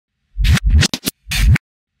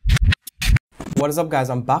What is up, guys?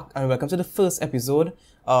 I'm back and welcome to the first episode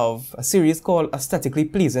of a series called Aesthetically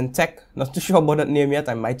Pleasing Tech. Not too sure about that name yet.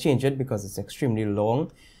 I might change it because it's extremely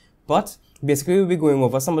long. But basically we'll be going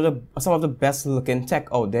over some of the best looking tech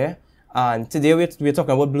out there. And today we're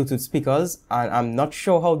talking about Bluetooth speakers, and I'm not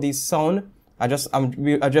sure how these sound. I'm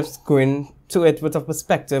just going to it with a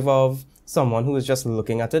perspective of someone who is just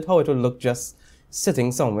looking at it, how it would look just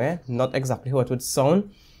sitting somewhere, not exactly how it would sound.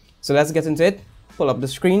 So let's get into it. Pull up the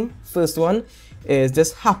screen. First one is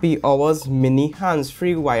this Happy Hours mini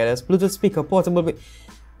hands-free wireless Bluetooth speaker portable.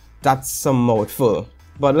 That's a mouthful,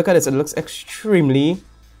 but look at this. It looks extremely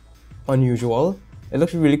unusual. It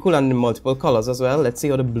looks really cool, and in multiple colors as well. Let's see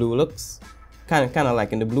how the blue looks. Kind of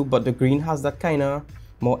like in the blue, but the green has that kind of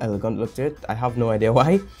more elegant look to it. I have no idea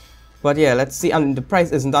why, but yeah, let's see. And the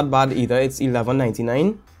price isn't that bad either. It's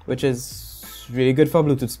 $11.99, which is really good for a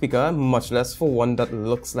Bluetooth speaker, much less for one that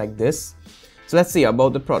looks like this. So let's see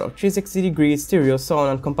about the product. 360-degree stereo sound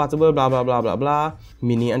and compatible, blah blah blah blah blah.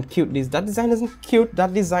 Mini and cute. That design isn't cute.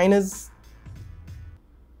 That design is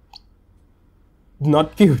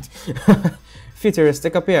not cute.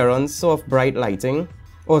 Futuristic appearance, soft bright lighting.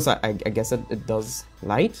 Also, I guess it does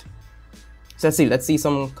light. So let's see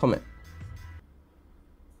some comment.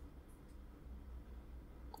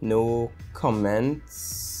 No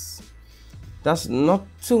comments. That's not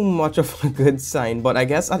too much of a good sign, but I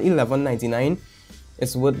guess at $11.99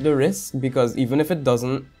 it's worth the risk, because even if it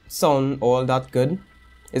doesn't sound all that good,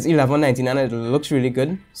 it's $11.99 and it looks really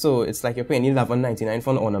good. So it's like you're paying $11.99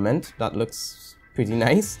 for an ornament that looks pretty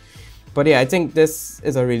nice. But yeah, I think this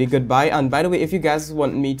is a really good buy. And by the way, if you guys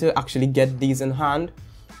want me to actually get these in hand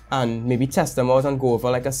and maybe test them out and go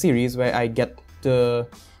over like a series where I get the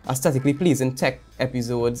aesthetically pleasing tech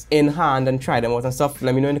episodes in hand and try them out and stuff,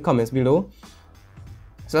 let me know in the comments below.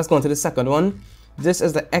 So let's go on to the second one. This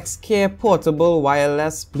is the XK portable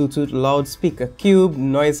wireless Bluetooth loudspeaker cube,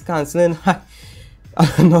 noise cancelling.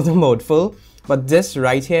 Another mouthful, but this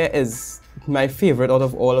right here is my favorite out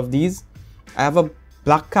of all of these. I have a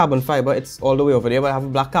black carbon fiber, it's all the way over there, but I have a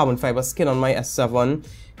black carbon fiber skin on my S7,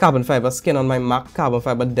 carbon fiber skin on my Mac, carbon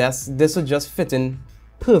fiber desk. This would just fit in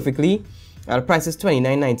perfectly. The price is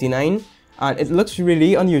 $29.99, and it looks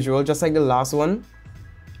really unusual, just like the last one,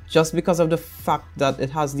 just because of the fact that it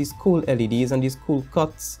has these cool LEDs and these cool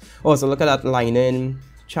cuts. Also, look at that lining,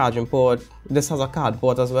 charging port. This has a card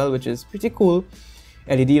port as well, which is pretty cool.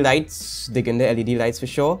 LED lights, digging the LED lights for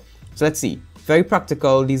sure. So let's see. Very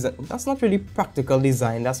practical design. That's not really practical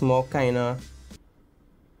design, that's more kind of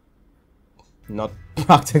not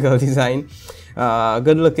practical design.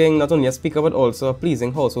 Good looking, not only a speaker but also a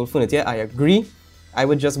pleasing household furniture. I agree. I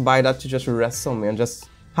would just buy that to just rest somewhere and just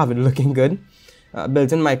have it looking good.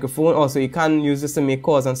 Built-in microphone. Also, you can use this to make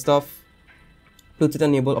calls and stuff. Bluetooth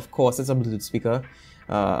enabled, of course. It's a Bluetooth speaker.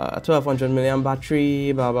 1200 milliamp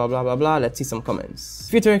battery, blah blah blah blah blah. Let's see some comments.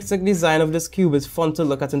 Futuristic design of this cube is fun to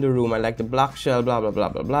look at in the room. I like the black shell, blah blah blah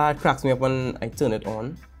blah blah. It cracks me up when I turn it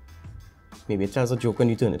on. Maybe it tells a joke when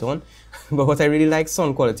you turn it on. But what I really like,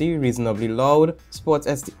 sound quality, reasonably loud. Sports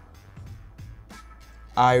SD.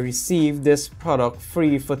 I received this product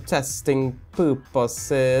free for testing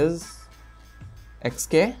purposes.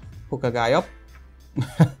 XK, hook a guy up.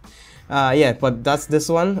 Yeah, but that's this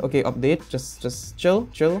one. Okay, update. Just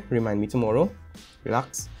chill. Remind me tomorrow.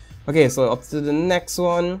 Relax. Okay, so up to the next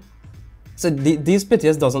one. So these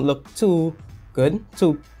pictures doesn't look too good,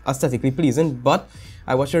 too aesthetically pleasing, but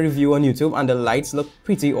I watched a review on YouTube and the lights look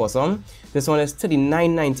pretty awesome. This one is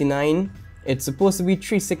 $39.99. It's supposed to be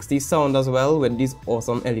 360 sound as well with these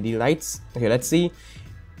awesome LED lights. Okay, let's see.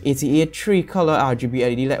 88 3-color RGB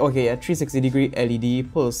LED light. Okay, yeah, 360-degree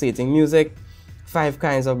LED pulsating music. 5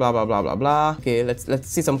 kinds of blah blah blah blah blah. Okay, let's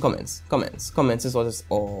see some comments. Comments is what it's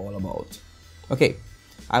all about. Okay,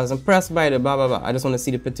 I was impressed by the blah blah blah. I just want to see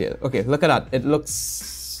the picture. Okay, look at that. It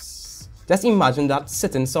looks. Just imagine that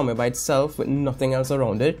sitting somewhere by itself with nothing else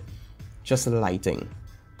around it, just lighting.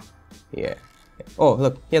 Yeah. Oh,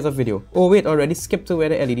 look, here's a video. Oh wait, already skipped to where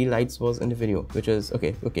the LED lights was in the video, which is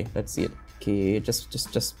okay. Let's see it. Okay, just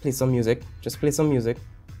play some music. Just play some music.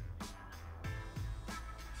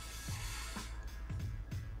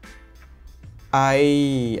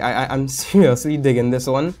 I'm seriously digging this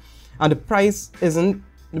one, and the price isn't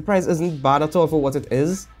bad at all for what it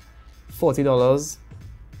is. $40.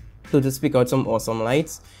 Bluetooth speaker with some awesome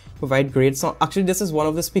lights. Provide great sound. Actually, this is one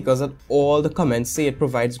of the speakers that all the comments say it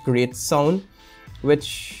provides great sound,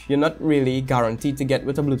 which you're not really guaranteed to get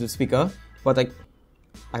with a Bluetooth speaker. But like,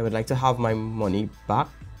 I would like to have my money back.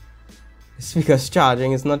 The speaker's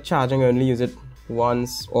charging. It's not charging. I only use it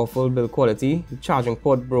once. Awful build quality. The charging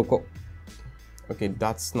port broke. Okay,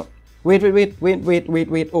 that's not. Wait.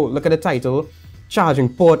 Oh, look at the title. charging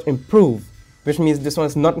port improved, which means this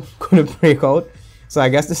one's not going to break out. So I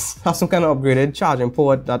guess this has some kind of upgraded charging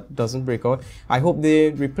port that doesn't break out. I hope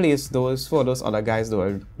they replace those for those other guys though.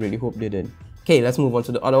 I really hope they did. Okay, let's move on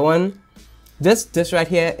to the other one. This right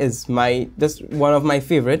here is one of my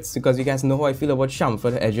favorites because you guys know how I feel about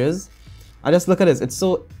chamfered edges. And just look at this. It's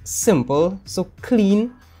so simple, so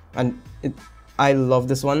clean, and I love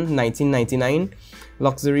this one. 1999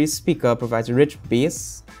 luxury speaker provides rich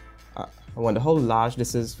bass. I wonder how large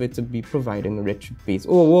this is for it to be providing rich bass.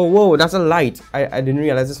 Oh, whoa, whoa, that's a light. I didn't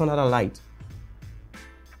realize this one had a light.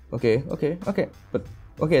 Okay, but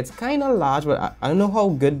okay, it's kind of large, but I don't know how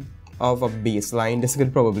good of a bass line this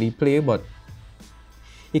could probably play, but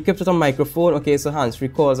equipped with a microphone. Okay, so hands-free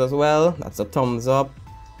calls as well. That's a thumbs up.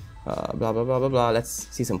 Blah blah blah blah blah. Let's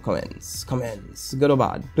see some comments. Good or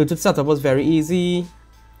bad? Bluetooth setup was very easy.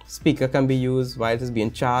 Speaker can be used while it is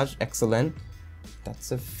being charged. Excellent.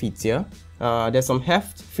 That's a feature. There's some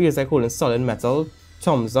heft. Feels like holding solid metal.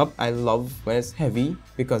 Thumbs up. I love when it's heavy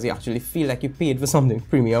because you actually feel like you paid for something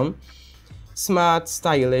premium. Smart,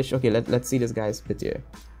 stylish. Okay, let's see this guy's bit here.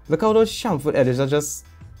 Look how those chamfered edges are just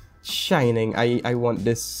shining. I want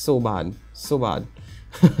this so bad.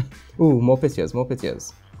 Ooh, more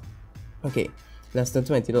pictures. Okay, less than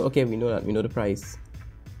 $20. Okay, we know that. We know the price.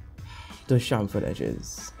 The chamfered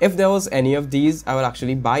edges. If there was any of these, I would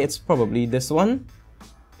actually buy. It's probably this one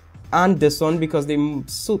and this one because they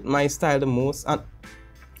suit my style the most.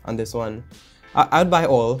 And this one, I'd buy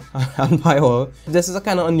all. I'd buy all. This is a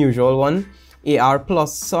kind of unusual one. AR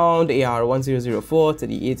plus sound, AR1004,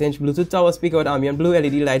 38-inch Bluetooth tower speaker with ambient blue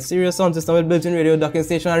LED light, stereo sound system with built-in radio, docking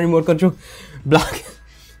station, and remote control. Black.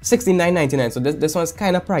 $69.99. So this one's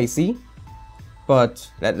kind of pricey.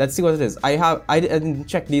 But let's see what it is. I didn't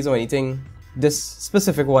check these or anything, this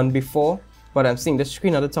specific one before, but I'm seeing the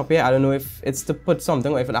screen at the top here. I don't know if it's to put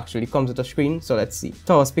something or if it actually comes with a screen, so let's see.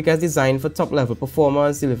 Tower speaker is designed for top level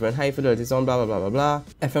performance, delivering high fidelity sound, blah blah blah blah blah.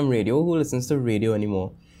 FM radio, who listens to radio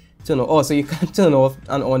anymore? Turn on, oh, so you can turn off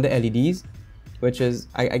and on the LEDs, which is,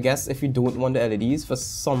 I guess if you don't want the LEDs for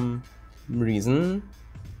some reason,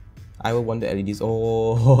 I will want the LEDs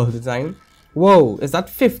all the time. Whoa, is that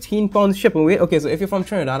 15 pounds shipping weight? Okay, so if you're from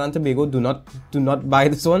Trinidad and Tobago, do not buy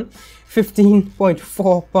this one.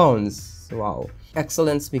 15.4 pounds. Wow.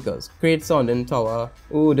 Excellent speakers. Great sounding tower.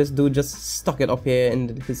 Oh, this dude just stuck it up here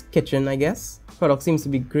in his kitchen, I guess. Product seems to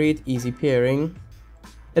be great. Easy pairing.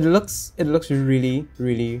 It looks really.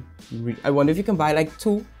 I wonder if you can buy like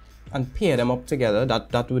two and pair them up together.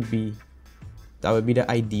 That would be the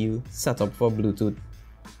ideal setup for Bluetooth.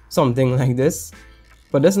 Something like this.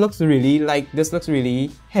 But this looks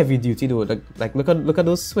really heavy duty though. Like look at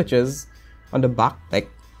those switches on the back. Like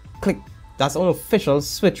click. That's an official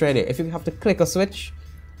switch right there. If you have to click a switch,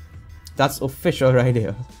 that's official right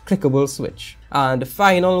there. Clickable switch. And the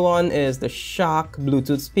final one is the Shark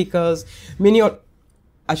Bluetooth speakers. Mini.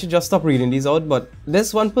 I should just stop reading these out. But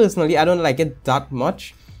this one personally, I don't like it that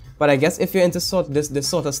much. But I guess if you're into this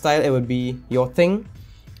sort of style, it would be your thing.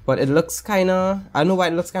 But it looks kinda. I don't know why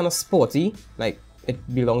it looks kinda sporty. Like it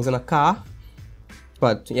belongs in a car.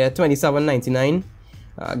 But yeah, $27.99.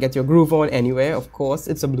 Get your groove on anywhere. Of course,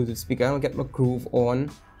 it's a Bluetooth speaker. I'll get my groove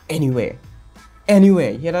on anywhere.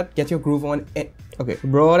 Anywhere. Hear that? Get your groove on. Okay.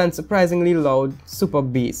 Broad and surprisingly loud super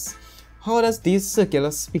bass. How does these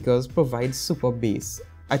circular speakers provide super bass?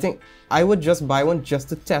 I think I would just buy one just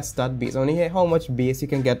to test that bass. I want to hear how much bass you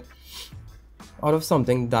can get out of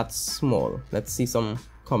something that small. Let's see some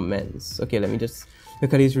comments. Okay, let me just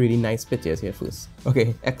look at these really nice pictures here first.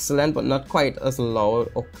 Okay, excellent, but not quite as loud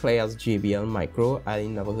or clear as JBL Micro. I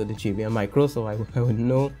never heard of JBL Micro, so I wouldn't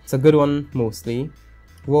know. It's a good one, mostly.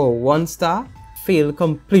 Whoa, 1 star. Failed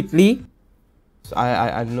completely. So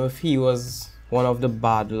I don't know if he was one of the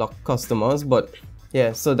bad luck customers, but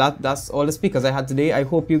yeah, so that's all the speakers I had today. I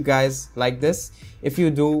hope you guys like this. If you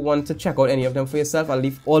do want to check out any of them for yourself, I'll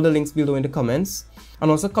leave all the links below in the comments. And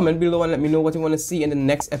also comment below and let me know what you want to see in the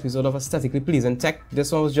next episode of Aesthetically Pleasing Tech.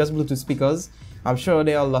 This one was just Bluetooth speakers. I'm sure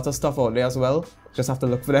there are a lot of stuff out there as well. Just have to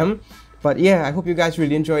look for them. But yeah, I hope you guys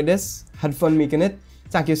really enjoyed this. Had fun making it.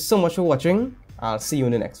 Thank you so much for watching. I'll see you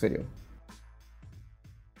in the next video.